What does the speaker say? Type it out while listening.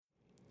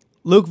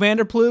Luke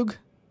Vanderplug,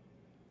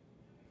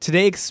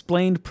 Today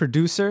Explained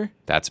producer.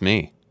 That's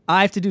me.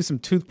 I have to do some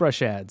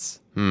toothbrush ads.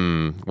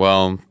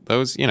 Well,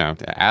 those,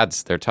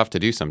 ads, they're tough to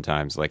do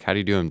sometimes. Like, how do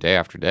you do them day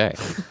after day?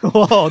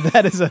 Whoa,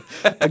 that is a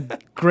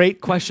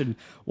great question.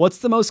 What's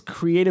the most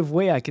creative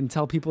way I can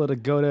tell people to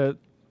go to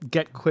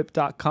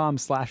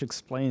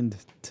getquip.com/explained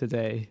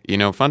today?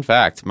 Fun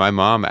fact, my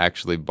mom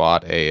actually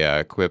bought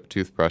a Quip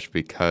toothbrush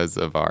because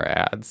of our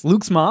ads.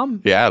 Luke's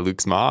mom? Yeah,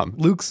 Luke's mom.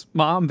 Luke's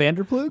mom,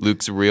 Vanderplug?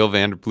 Luke's real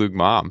Vanderplug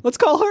mom. Let's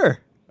call her.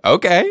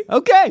 Okay.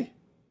 Okay.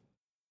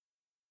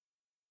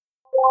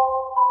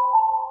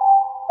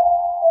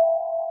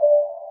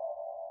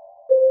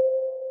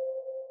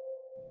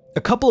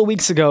 A couple of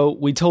weeks ago,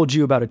 we told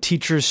you about a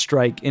teacher's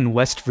strike in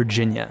West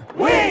Virginia.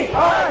 We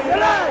are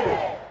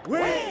united! We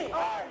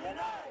are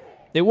united!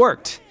 It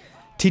worked.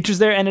 Teachers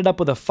there ended up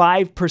with a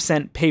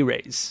 5% pay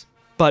raise.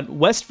 But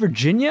West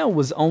Virginia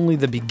was only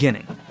the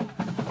beginning.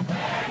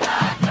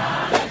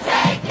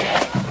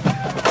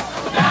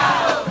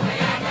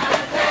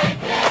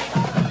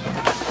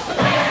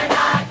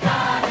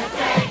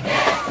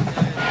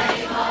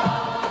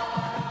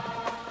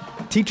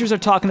 Teachers are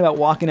talking about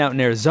walking out in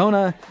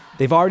Arizona.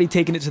 They've already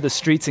taken it to the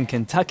streets in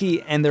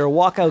Kentucky, and there are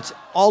walkouts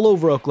all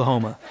over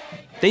Oklahoma.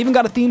 They even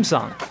got a theme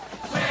song.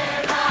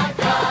 We're not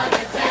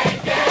gonna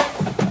take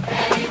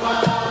it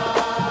anymore.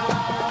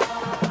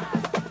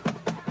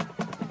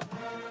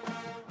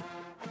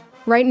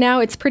 Right now,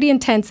 it's pretty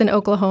intense in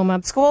Oklahoma.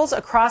 Schools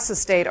across the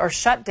state are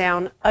shut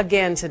down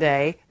again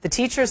today. The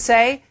teachers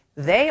say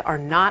they are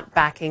not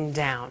backing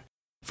down.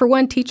 For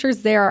one,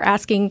 teachers there are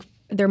asking,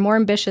 they're more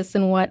ambitious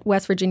than what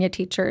West Virginia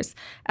teachers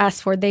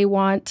asked for. They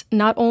want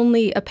not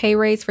only a pay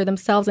raise for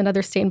themselves and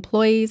other state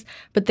employees,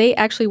 but they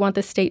actually want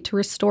the state to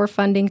restore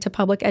funding to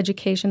public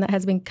education that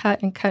has been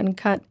cut and cut and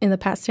cut in the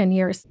past 10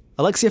 years.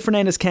 Alexia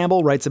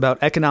Fernandez-Campbell writes about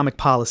economic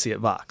policy at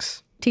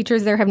Vox.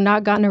 Teachers there have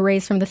not gotten a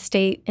raise from the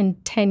state in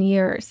 10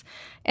 years.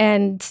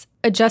 And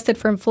adjusted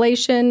for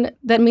inflation,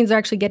 that means they're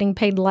actually getting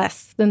paid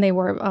less than they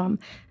were.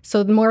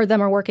 So more of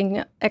them are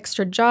working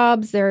extra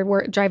jobs. They're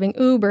driving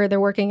Uber. They're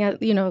working at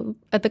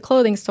the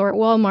clothing store at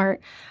Walmart.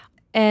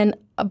 And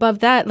above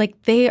that,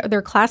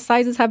 their class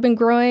sizes have been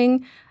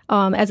growing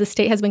as the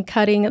state has been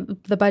cutting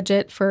the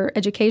budget for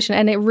education.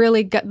 And it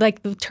really got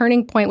the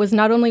turning point was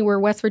not only were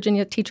West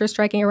Virginia teachers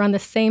striking around the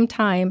same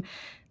time.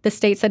 The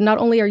state said, not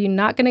only are you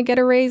not going to get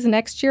a raise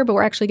next year, but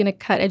we're actually going to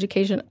cut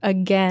education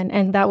again.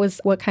 And that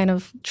was what kind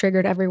of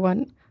triggered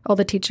everyone, all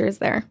the teachers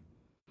there.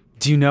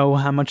 Do you know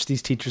how much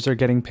these teachers are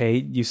getting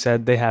paid? You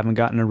said they haven't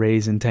gotten a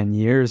raise in 10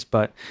 years,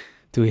 but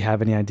do we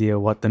have any idea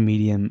what the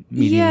median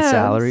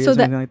salary is or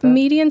anything like that? So the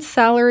median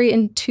salary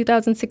in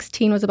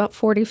 2016 was about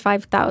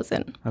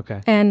 $45,000.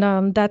 Okay.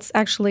 And that's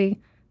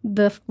actually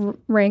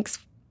ranks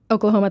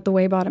Oklahoma at the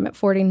way bottom at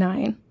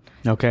 49.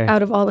 Okay.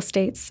 Out of all the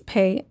states'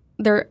 pay.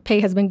 Their pay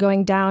has been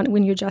going down.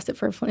 When you adjust it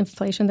for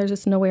inflation, there's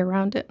just no way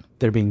around it.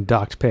 They're being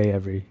docked pay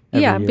every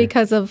year.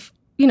 Because of,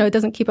 it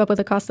doesn't keep up with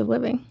the cost of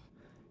living.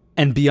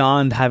 And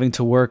beyond having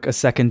to work a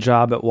second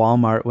job at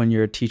Walmart when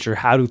you're a teacher,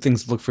 how do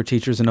things look for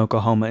teachers in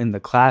Oklahoma in the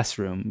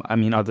classroom? I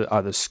mean, are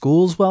the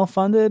schools well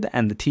funded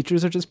and the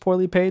teachers are just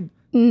poorly paid?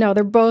 No,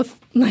 they're both,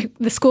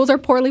 the schools are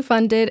poorly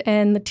funded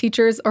and the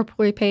teachers are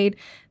poorly paid.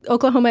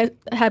 Oklahoma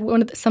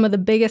had some of the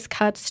biggest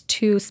cuts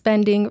to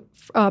spending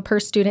per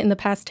student in the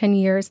past 10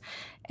 years.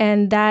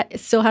 And that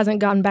still hasn't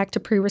gotten back to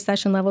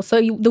pre-recession levels.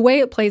 So the way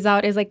it plays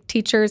out is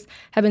teachers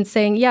have been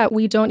saying,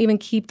 we don't even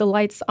keep the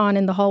lights on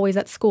in the hallways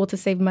at school to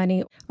save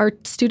money. Our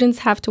students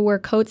have to wear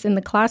coats in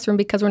the classroom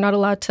because we're not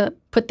allowed to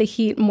put the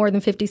heat more than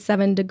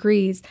 57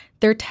 degrees.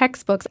 Their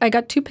textbooks, I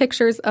got 2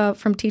 pictures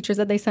from teachers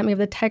that they sent me of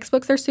the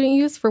textbooks their students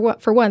use.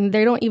 For one,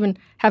 they don't even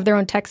have their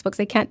own textbooks.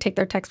 They can't take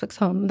their textbooks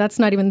home. That's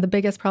not even the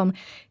biggest problem.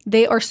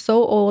 They are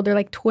so old.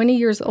 They're 20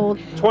 years old.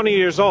 20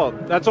 years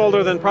old. That's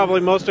older than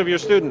probably most of your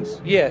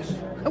students. Yes.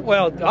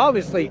 Well,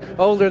 obviously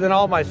older than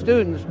all my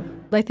students.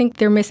 I think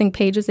they're missing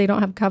pages. They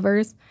don't have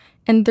covers.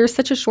 And there's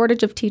such a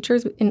shortage of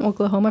teachers in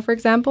Oklahoma, for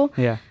example,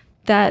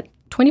 that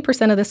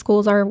 20% of the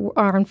schools are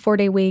on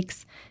 4-day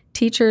weeks.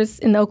 Teachers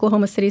in the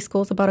Oklahoma City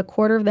schools, about a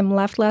quarter of them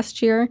left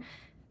last year.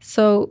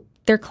 So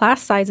their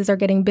class sizes are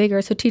getting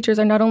bigger. So teachers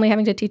are not only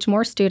having to teach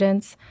more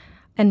students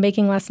and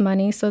making less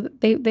money, so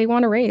they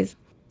want to raise.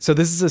 So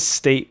this is a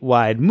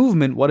statewide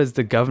movement. What has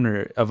the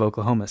governor of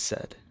Oklahoma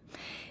said?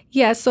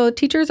 Yeah, so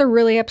teachers are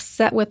really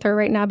upset with her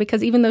right now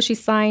because even though she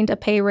signed a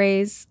pay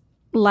raise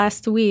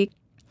last week,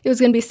 it was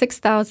going to be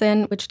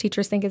 $6,000, which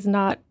teachers think is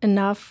not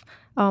enough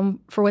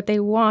for what they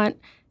want.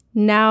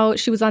 Now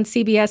she was on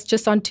CBS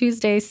just on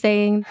Tuesday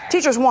saying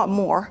teachers want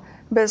more,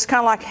 but it's kind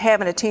of like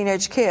having a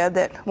teenage kid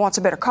that wants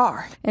a better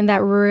car. And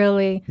that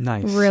really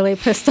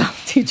pissed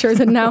off teachers.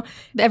 And now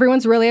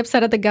everyone's really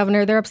upset at the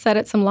governor. They're upset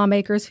at some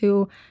lawmakers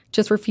who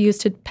just refuse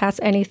to pass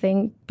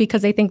anything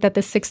because they think that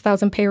the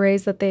 $6,000 pay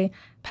raise that they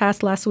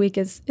passed last week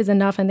is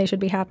enough and they should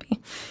be happy.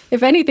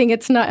 If anything,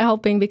 it's not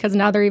helping because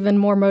now they're even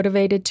more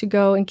motivated to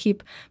go and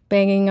keep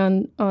banging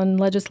on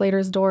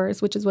legislators'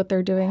 doors, which is what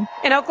they're doing.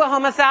 In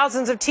Oklahoma,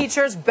 thousands of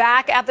teachers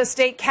back at the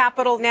state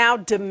capitol now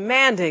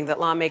demanding that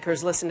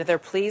lawmakers listen to their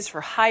pleas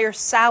for higher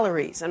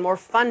salaries and more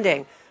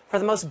funding for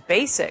the most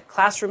basic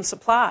classroom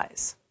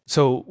supplies.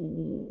 So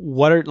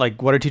what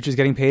are teachers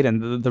getting paid?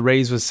 And the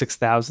raise was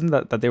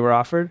 $6,000 that they were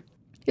offered?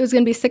 It was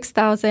going to be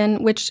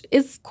 $6,000, which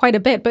is quite a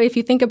bit. But if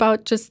you think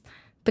about just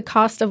the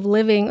cost of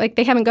living, like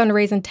they haven't gotten a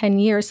raise in 10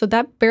 years. So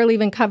that barely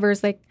even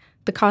covers like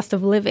the cost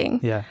of living.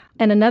 Yeah.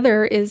 And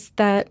another is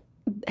that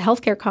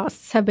healthcare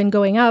costs have been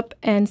going up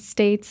and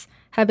states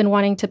have been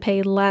wanting to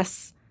pay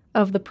less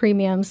of the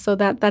premiums. So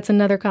that's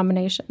another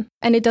combination.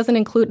 And it doesn't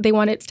include, they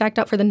want it stacked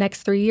up for the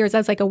next 3 years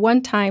as like a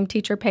one-time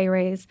teacher pay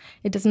raise.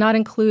 It does not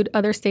include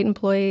other state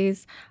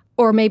employees.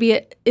 Or maybe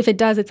if it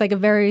does, it's like a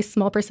very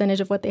small percentage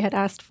of what they had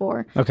asked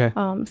for. Okay.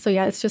 So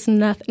yeah, it's just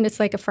nothing. It's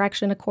like a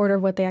fraction, a quarter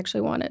of what they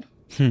actually wanted.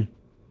 And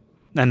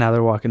now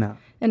they're walking out.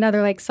 And now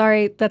they're like,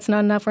 sorry, that's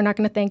not enough. We're not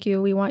going to thank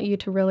you. We want you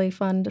to really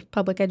fund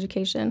public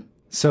education.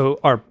 So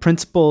are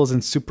principals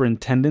and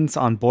superintendents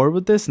on board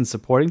with this and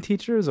supporting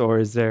teachers, or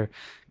is there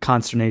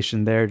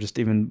consternation there just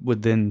even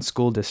within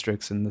school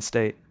districts in the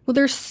state? Well,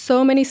 there's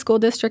so many school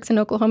districts in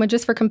Oklahoma.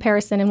 Just for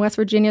comparison, in West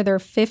Virginia, there are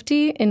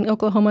 50. In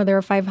Oklahoma, there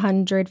are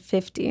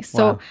 550.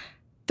 So wow.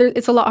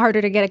 It's a lot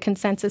harder to get a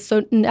consensus.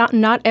 So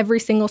not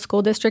every single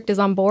school district is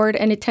on board,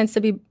 and it tends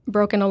to be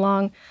broken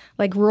along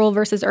like rural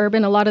versus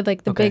urban. A lot of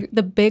like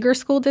the bigger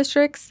school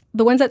districts,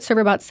 the ones that serve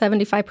about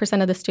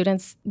 75% of the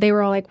students, they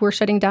were all like, we're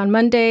shutting down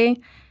Monday.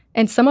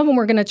 And some of them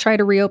were going to try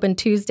to reopen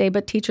Tuesday,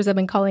 but teachers have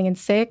been calling in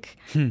sick.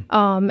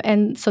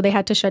 And so they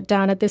had to shut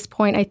down. At this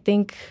point, I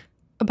think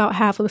about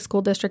half of the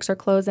school districts are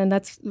closed, and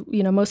that's,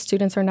 most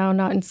students are now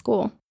not in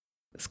school.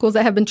 Schools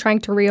that have been trying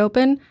to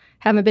reopen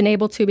haven't been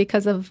able to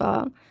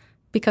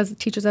because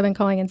teachers have been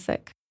calling in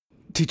sick.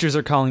 Teachers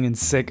are calling in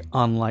sick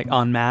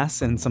en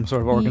masse in some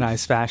sort of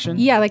organized fashion?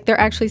 Yeah, like they're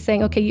actually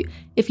saying, okay,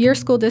 if your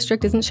school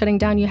district isn't shutting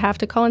down, you have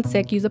to call in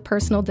sick, use a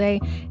personal day.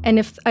 And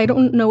if, I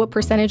don't know what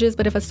percentage is,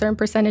 but if a certain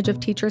percentage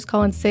of teachers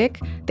call in sick,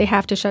 they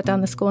have to shut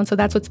down the school. And so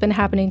that's what's been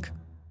happening.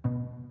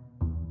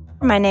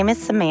 My name is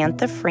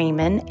Samantha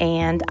Freeman,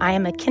 and I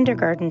am a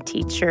kindergarten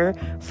teacher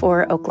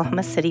for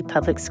Oklahoma City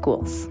Public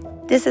Schools.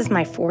 This is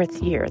my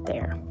 4th year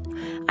there.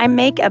 I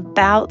make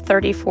about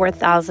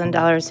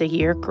 $34,000 a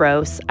year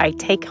gross. I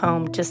take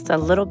home just a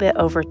little bit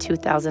over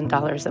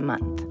 $2,000 a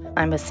month.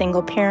 I'm a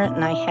single parent,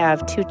 and I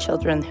have 2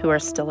 children who are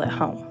still at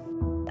home.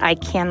 I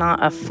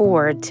cannot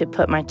afford to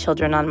put my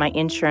children on my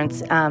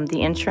insurance.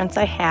 The insurance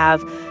I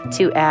have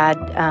to add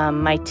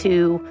my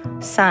 2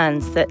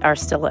 sons that are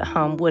still at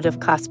home would have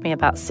cost me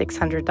about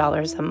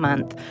 $600 a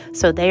month,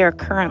 so they are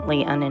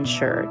currently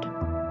uninsured.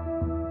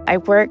 I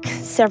work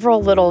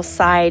several little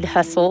side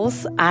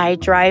hustles. I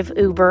drive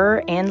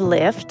Uber and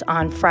Lyft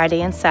on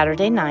Friday and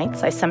Saturday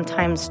nights. I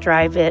sometimes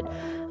drive it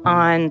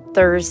on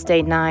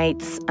Thursday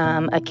nights.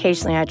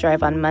 Occasionally I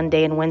drive on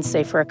Monday and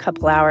Wednesday for a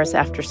couple hours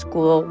after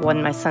school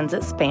when my son's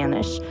at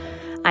Spanish.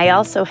 I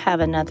also have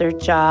another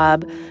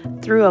job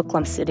through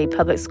Oklahoma City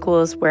Public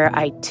Schools where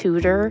I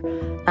tutor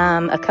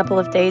a couple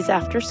of days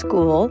after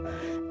school.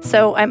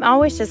 So I'm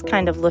always just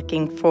kind of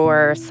looking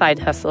for side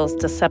hustles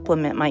to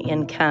supplement my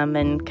income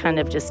and kind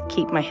of just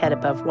keep my head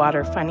above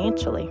water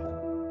financially.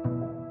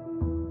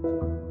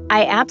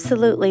 I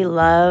absolutely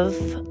love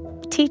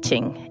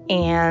teaching,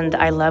 and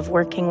I love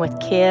working with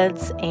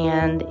kids,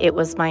 and it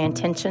was my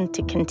intention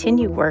to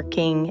continue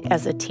working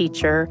as a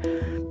teacher,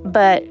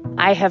 but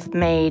I have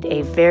made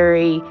a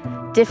very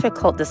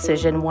difficult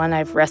decision, one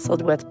I've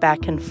wrestled with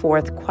back and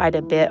forth quite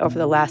a bit over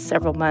the last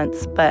several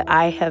months, but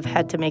I have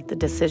had to make the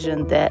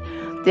decision that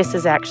this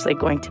is actually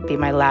going to be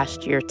my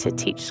last year to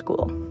teach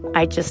school.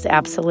 I just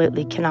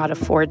absolutely cannot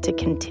afford to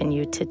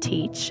continue to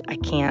teach. I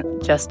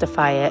can't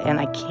justify it, and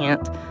I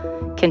can't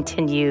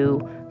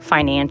continue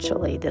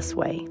financially this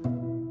way.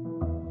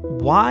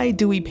 Why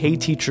do we pay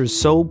teachers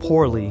so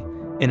poorly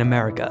in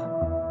America?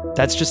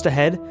 That's just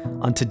ahead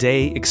on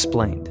Today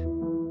Explained.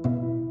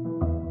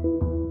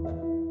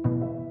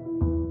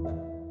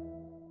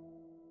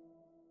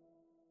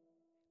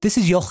 This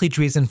is Yochi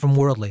Driesen from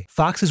Worldly,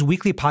 Fox's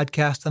weekly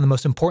podcast on the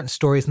most important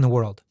stories in the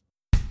world.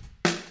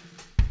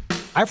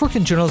 I've worked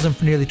in journalism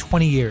for nearly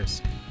 20 years,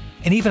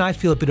 and even I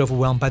feel a bit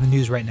overwhelmed by the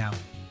news right now.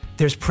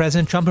 There's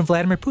President Trump and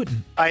Vladimir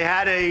Putin. I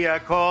had a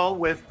call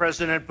with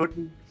President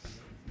Putin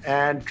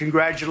and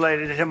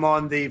congratulated him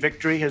on the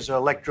victory, his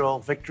electoral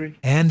victory.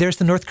 And there's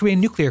the North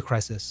Korean nuclear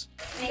crisis.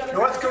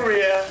 North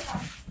Korea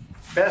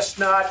best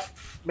not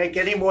make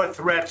any more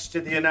threats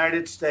to the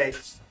United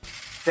States.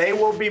 They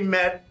will be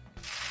met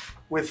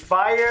with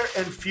fire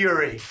and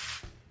fury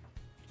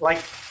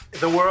like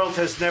the world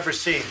has never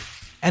seen.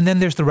 And then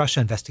there's the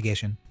Russia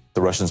investigation.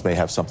 The Russians may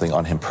have something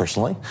on him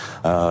personally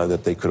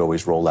that they could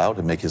always roll out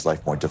and make his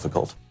life more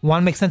difficult.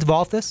 Want to make sense of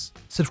all of this?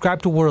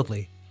 Subscribe to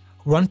Worldly.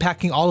 We're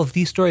unpacking all of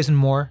these stories and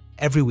more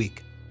every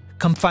week.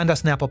 Come find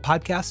us in Apple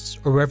Podcasts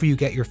or wherever you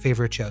get your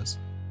favorite shows.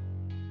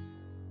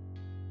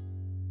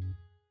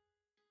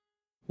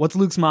 What's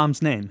Luke's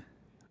mom's name?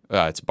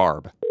 It's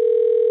Barb.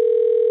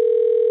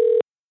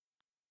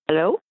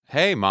 Hello?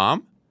 Hey,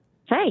 Mom.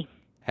 Hey.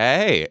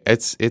 Hey,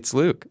 it's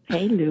Luke.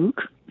 Hey,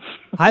 Luke.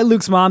 Hi,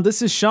 Luke's mom.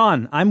 This is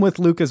Sean. I'm with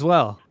Luke as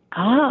well.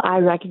 Ah, I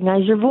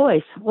recognize your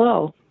voice.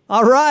 Whoa.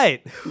 All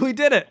right. We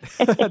did it.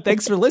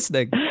 Thanks for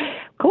listening.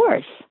 Of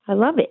course. I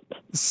love it.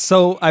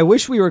 So I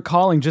wish we were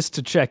calling just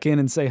to check in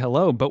and say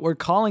hello, but we're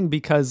calling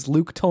because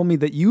Luke told me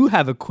that you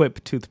have a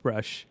Quip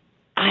toothbrush.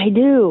 I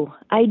do.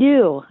 I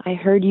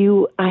heard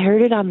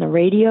it on the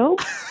radio.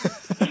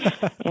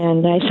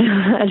 And I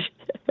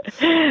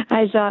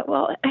thought,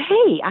 well,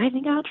 hey, I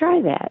think I'll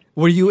try that.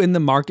 Were you in the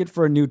market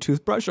for a new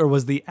toothbrush, or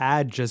was the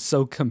ad just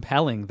so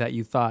compelling that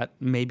you thought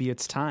maybe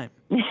it's time?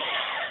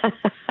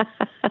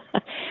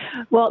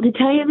 Well, to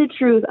tell you the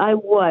truth, I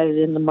was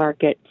in the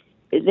market.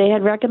 They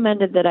had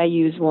recommended that I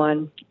use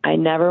one. I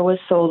never was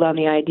sold on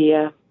the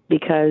idea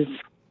because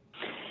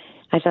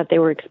I thought they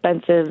were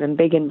expensive and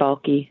big and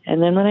bulky.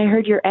 And then when I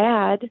heard your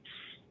ad,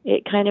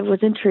 it kind of was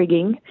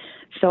intriguing.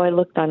 So I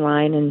looked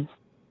online and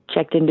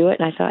checked into it,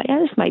 and I thought, yeah,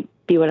 this might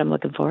be what I'm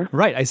looking for.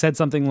 Right. I said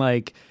something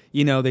like,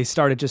 they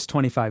start at just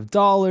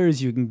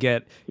 $25. You can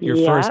get your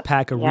first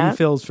pack of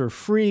refills for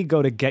free.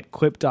 Go to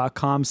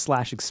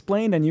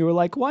getquip.com/explained. And you were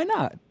like, why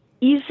not?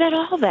 You said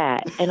all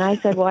that. And I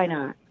said, why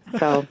not?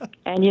 So,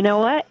 and you know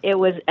what? It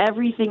was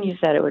everything you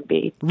said it would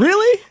be.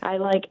 Really? I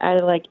like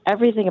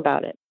everything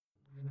about it.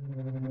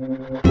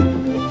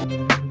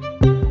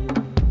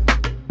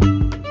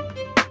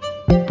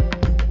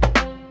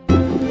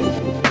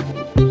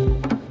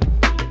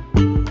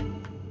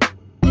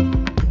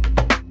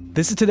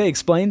 This is Today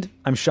Explained.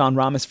 I'm Sean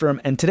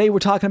Rameswaram, and today we're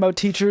talking about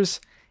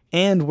teachers,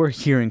 and we're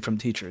hearing from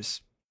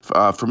teachers.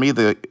 For me,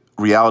 the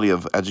reality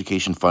of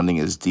education funding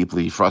is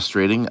deeply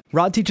frustrating.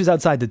 Rod teaches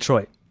outside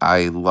Detroit.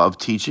 I love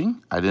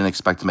teaching. I didn't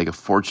expect to make a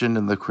fortune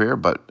in the career,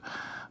 but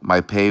my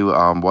pay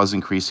was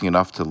increasing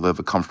enough to live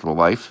a comfortable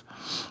life.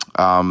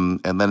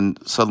 And then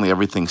suddenly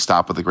everything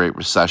stopped with the Great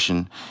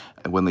Recession.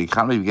 And when the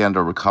economy began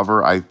to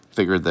recover, I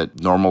figured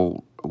that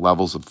normal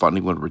levels of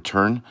funding would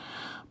return.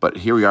 But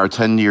here we are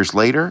 10 years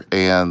later,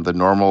 and the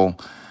normal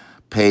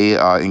pay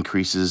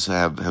increases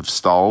have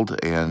stalled.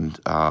 And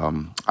for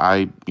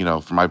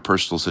my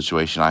personal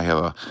situation, I have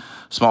a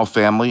small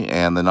family,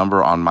 and the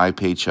number on my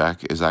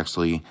paycheck is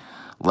actually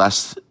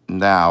less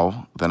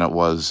now than it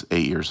was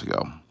 8 years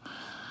ago.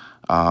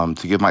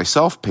 To give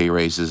myself pay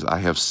raises, I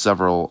have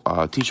several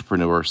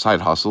teacherpreneur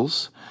side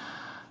hustles,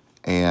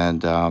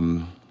 and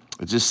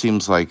it just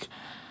seems like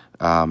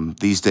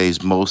these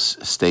days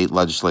most state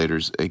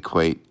legislators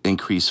equate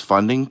increased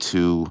funding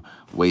to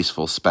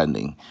wasteful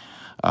spending,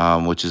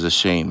 which is a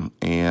shame.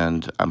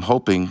 And I'm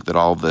hoping that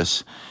all of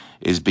this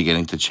is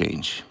beginning to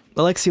change.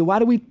 Alexia, why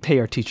do we pay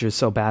our teachers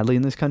so badly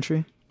in this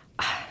country?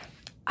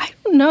 I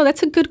don't know.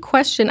 That's a good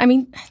question. I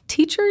mean,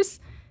 teachers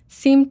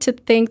seem to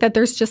think that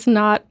there's just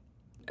not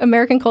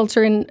American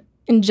culture in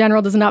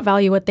general does not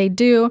value what they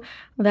do,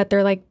 that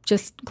they're like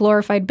just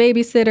glorified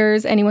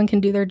babysitters, anyone can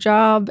do their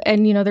job.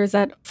 And, there's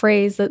that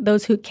phrase that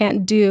those who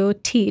can't do,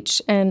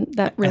 teach. And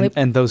that really...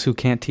 And those who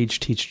can't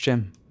teach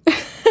Jim.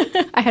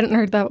 I hadn't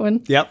heard that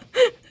one. Yep.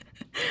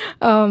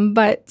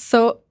 But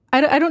so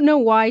I don't know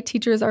why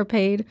teachers are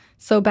paid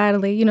so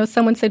badly.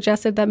 Someone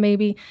suggested that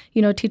maybe,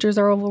 teachers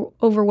are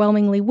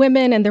overwhelmingly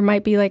women and there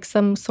might be like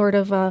some sort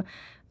of a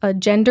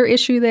gender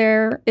issue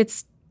there.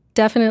 It's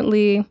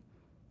definitely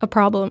a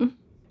problem.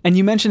 And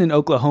you mentioned in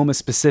Oklahoma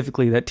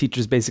specifically that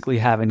teachers basically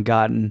haven't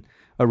gotten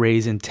a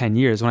raise in 10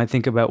 years. When I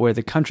think about where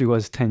the country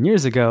was 10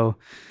 years ago,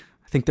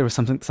 I think there was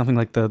something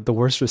like the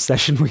worst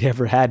recession we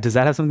ever had. Does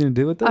that have something to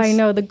do with this? I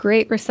know, the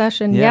Great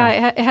Recession.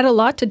 Yeah, it had a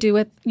lot to do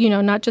with,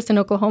 not just in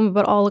Oklahoma,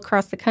 but all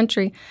across the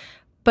country.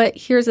 But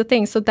here's the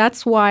thing. So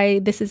that's why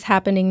this is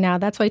happening now.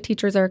 That's why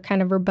teachers are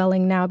kind of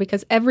rebelling now,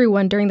 because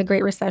everyone during the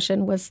Great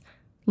Recession was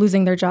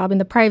losing their job in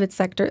the private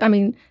sector. I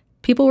mean,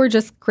 people were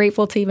just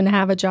grateful to even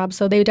have a job.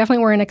 So they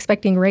definitely weren't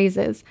expecting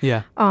raises.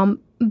 Yeah.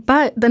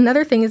 But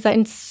another thing is that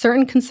in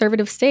certain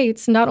conservative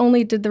states, not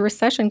only did the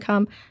recession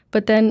come,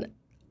 but then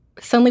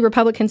suddenly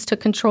Republicans took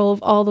control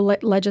of all the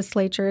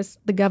legislatures,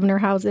 the governor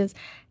houses,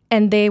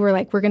 and they were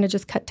like, we're going to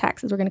just cut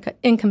taxes. We're going to cut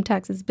income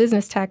taxes,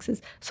 business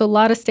taxes. So a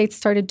lot of states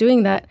started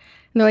doing that.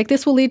 And they're like,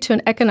 this will lead to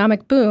an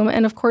economic boom.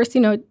 And of course,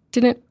 it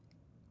didn't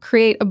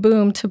create a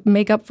boom to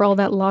make up for all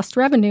that lost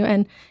revenue.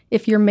 And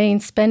if your main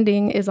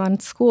spending is on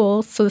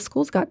schools, so the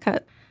schools got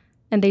cut.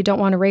 And they don't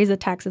want to raise the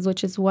taxes,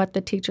 which is what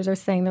the teachers are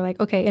saying. They're like,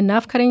 okay,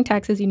 enough cutting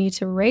taxes. You need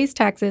to raise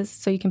taxes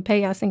so you can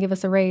pay us and give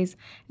us a raise.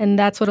 And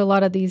that's what a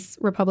lot of these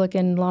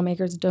Republican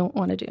lawmakers don't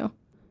want to do.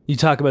 You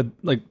talk about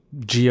like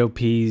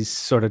GOP's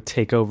sort of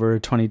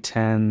takeover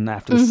 2010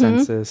 after the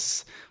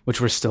census,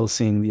 which we're still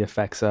seeing the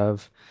effects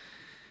of.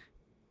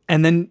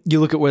 And then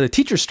you look at where the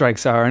teacher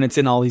strikes are, and it's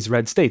in all these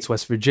red states,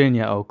 West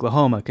Virginia,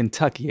 Oklahoma,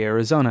 Kentucky,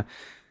 Arizona.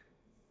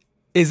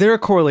 Is there a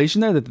correlation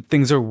there that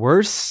things are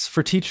worse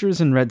for teachers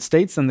in red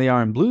states than they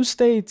are in blue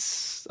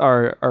states?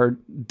 Are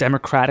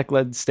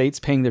Democratic-led states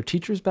paying their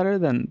teachers better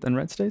than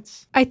red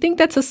states? I think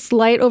that's a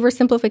slight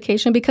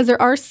oversimplification because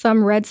there are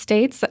some red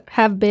states that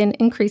have been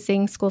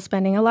increasing school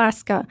spending,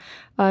 Alaska,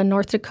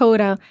 North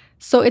Dakota.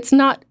 So it's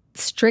not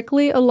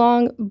strictly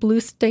along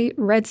blue state,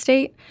 red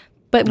state.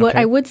 But what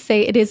I would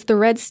say, it is the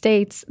red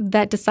states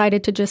that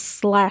decided to just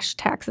slash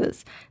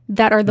taxes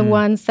that are the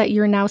ones that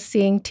you're now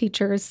seeing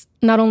teachers.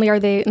 Not only are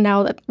they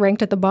now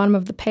ranked at the bottom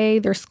of the pay,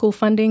 their school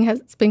funding has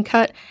been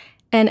cut.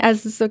 And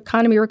as the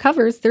economy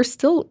recovers, they're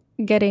still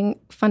getting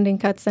funding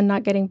cuts and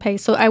not getting pay.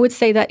 So I would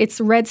say that it's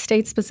red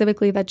states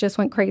specifically that just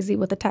went crazy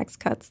with the tax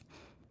cuts.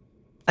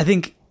 I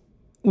think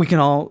we can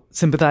all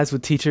sympathize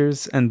with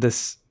teachers, and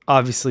this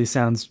obviously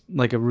sounds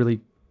like a really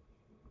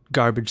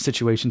garbage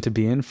situation to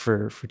be in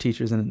for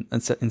teachers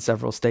in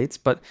several states.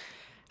 But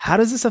how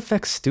does this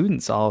affect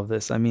students, all of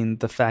this? I mean,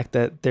 the fact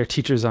that their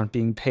teachers aren't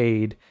being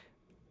paid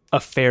a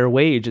fair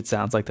wage, it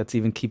sounds like that's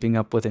even keeping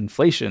up with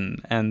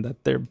inflation, and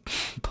that their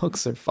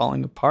books are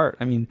falling apart.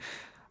 I mean,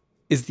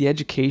 is the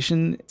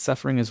education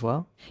suffering as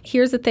well?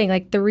 Here's the thing,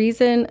 like the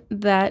reason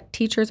that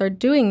teachers are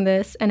doing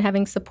this and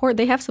having support,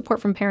 they have support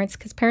from parents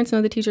because parents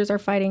know the teachers are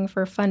fighting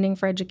for funding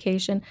for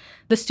education.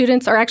 The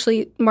students are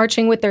actually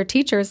marching with their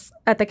teachers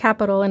at the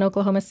Capitol in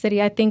Oklahoma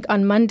City. I think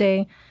on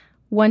Monday,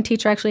 one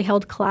teacher actually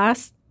held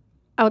class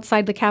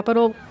outside the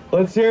Capitol.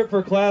 Let's hear it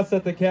for class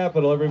at the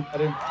Capitol,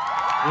 everybody.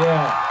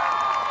 Yeah.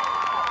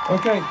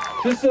 Okay,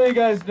 just so you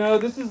guys know,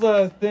 this is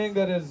a thing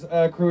that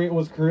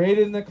was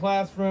created in the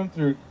classroom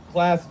through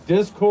class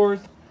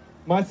discourse.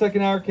 My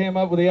second hour came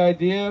up with the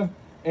idea,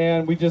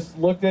 and we just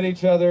looked at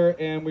each other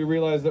and we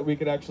realized that we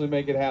could actually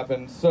make it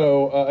happen.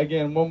 So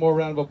again, one more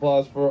round of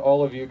applause for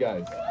all of you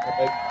guys.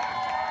 Okay.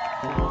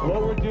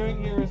 What we're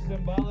doing here is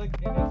symbolic,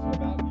 and it's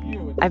about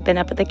you. I've been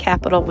up at the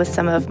Capitol with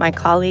some of my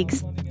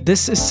colleagues.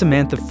 This is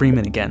Samantha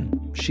Freeman again.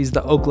 She's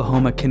the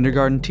Oklahoma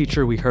kindergarten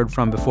teacher we heard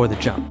from before the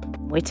jump.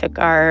 We took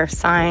our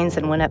signs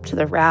and went up to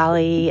the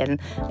rally, and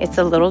it's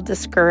a little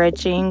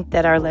discouraging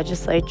that our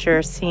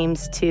legislature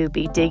seems to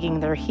be digging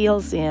their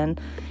heels in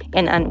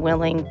and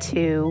unwilling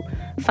to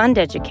fund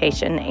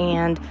education.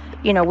 And,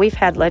 you know, we've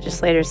had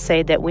legislators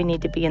say that we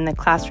need to be in the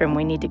classroom,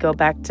 we need to go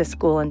back to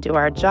school and do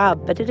our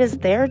job, but it is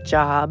their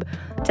job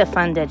to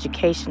fund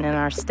education in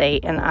our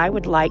state. And I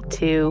would like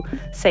to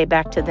say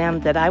back to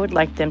them that I would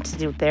like them to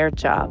do their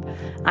job.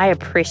 I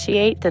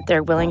appreciate that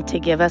they're willing to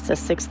give us a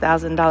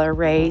 $6,000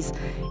 raise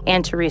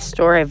and to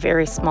restore a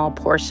very small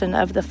portion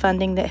of the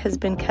funding that has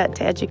been cut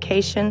to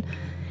education.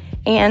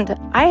 And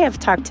I have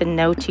talked to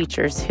no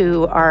teachers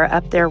who are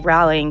up there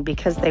rallying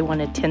because they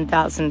wanted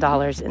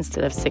 $10,000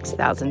 instead of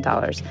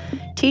 $6,000.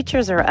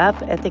 Teachers are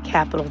up at the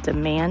Capitol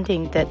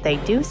demanding that they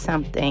do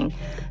something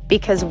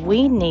because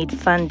we need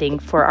funding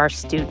for our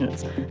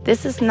students.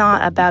 This is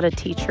not about a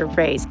teacher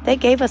raise. They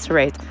gave us a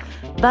raise,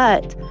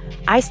 but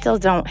I still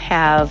don't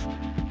have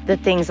the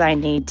things I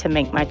need to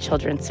make my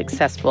children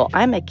successful.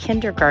 I'm a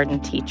kindergarten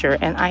teacher,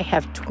 and I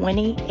have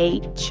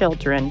 28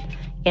 children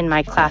in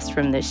my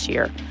classroom this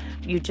year.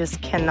 You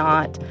just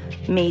cannot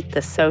meet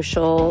the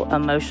social,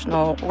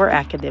 emotional, or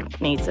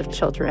academic needs of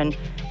children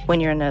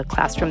when you're in a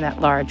classroom that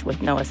large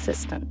with no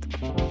assistant.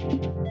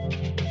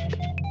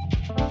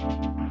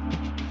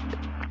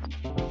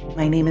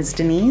 My name is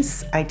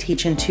Denise. I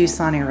teach in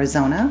Tucson,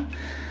 Arizona.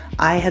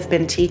 I have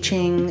been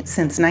teaching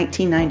since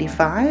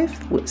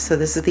 1995, so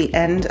this is the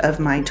end of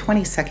my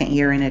 22nd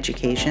year in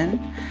education.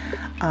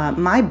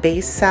 My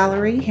base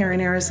salary here in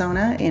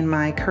Arizona in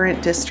my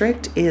current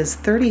district is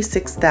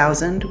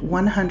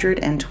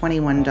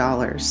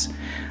 $36,121.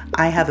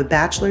 I have a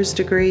bachelor's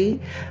degree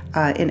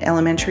in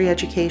elementary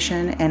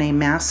education and a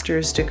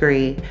master's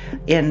degree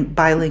in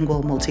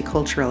bilingual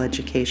multicultural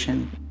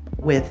education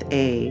with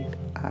a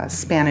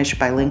Spanish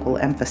bilingual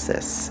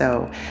emphasis.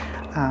 So,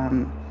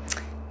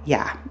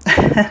 yeah.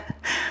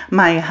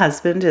 My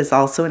husband is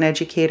also an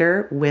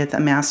educator with a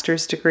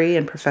master's degree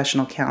in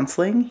professional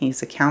counseling.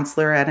 He's a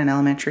counselor at an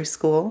elementary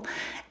school.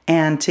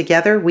 And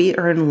together we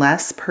earn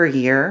less per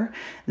year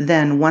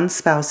than one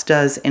spouse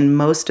does in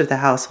most of the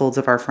households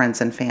of our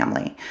friends and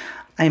family.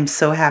 I'm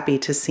so happy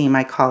to see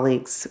my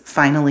colleagues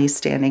finally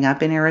standing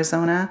up in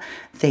Arizona,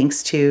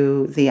 thanks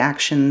to the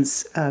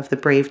actions of the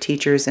brave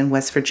teachers in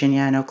West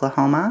Virginia and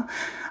Oklahoma.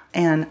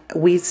 And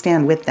we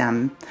stand with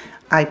them.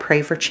 I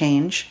pray for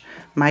change.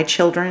 My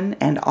children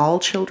and all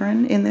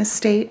children in this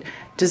state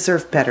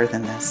deserve better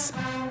than this.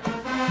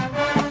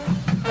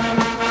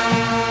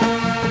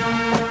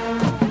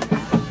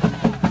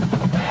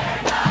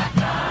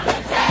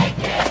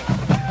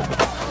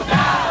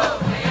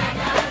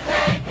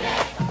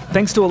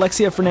 Thanks to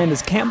Alexia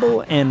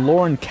Fernandez-Campbell and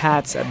Lauren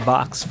Katz at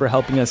Vox for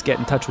helping us get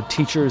in touch with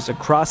teachers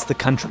across the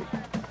country.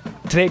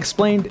 Today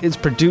Explained is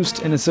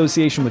produced in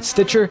association with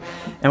Stitcher,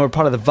 and we're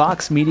part of the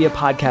Vox Media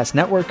Podcast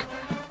Network.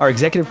 Our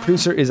executive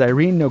producer is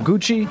Irene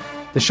Noguchi.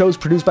 The show's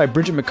produced by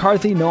Bridget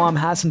McCarthy, Noam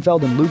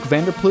Hassenfeld, and Luke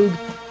Vanderplug.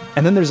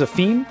 And then there's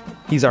Afeen.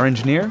 He's our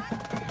engineer.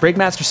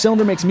 Breakmaster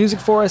Cylinder makes music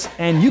for us,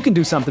 and you can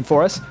do something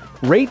for us.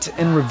 Rate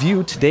and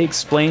review Today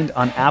Explained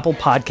on Apple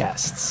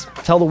Podcasts.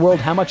 Tell the world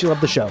how much you love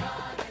the show.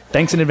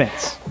 Thanks in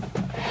advance.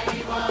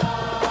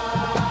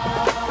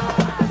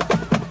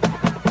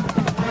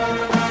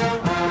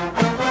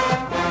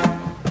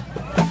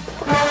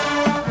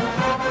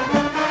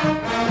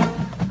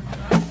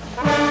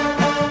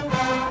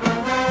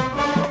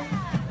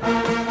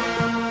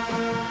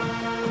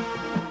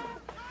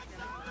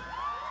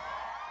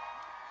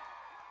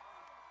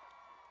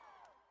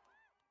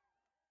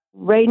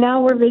 Right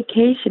now we're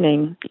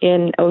vacationing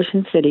in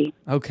Ocean City.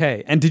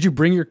 Okay. And did you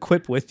bring your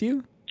quip with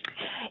you?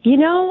 You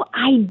know,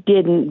 I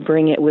didn't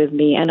bring it with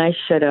me, and I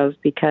should have,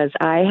 because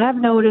I have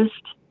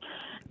noticed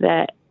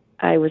that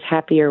I was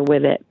happier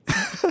with it.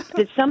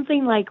 It's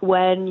something like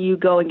when you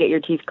go and get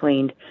your teeth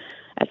cleaned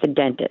at the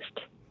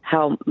dentist,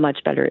 how much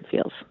better it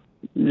feels.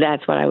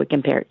 That's what I would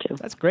compare it to.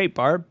 That's great,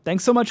 Barb.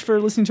 Thanks so much for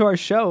listening to our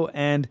show,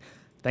 and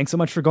thanks so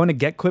much for going to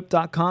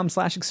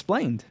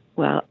getquip.com/explained.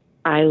 Well,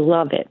 I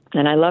love it,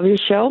 and I love your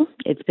show.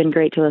 It's been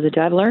great to listen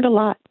to. I've learned a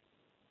lot.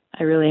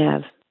 I really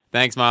have.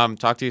 Thanks, Mom.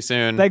 Talk to you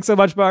soon. Thanks so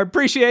much, Barb.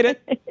 Appreciate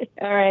it.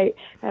 All right.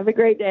 Have a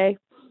great day.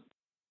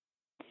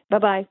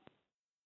 Bye-bye.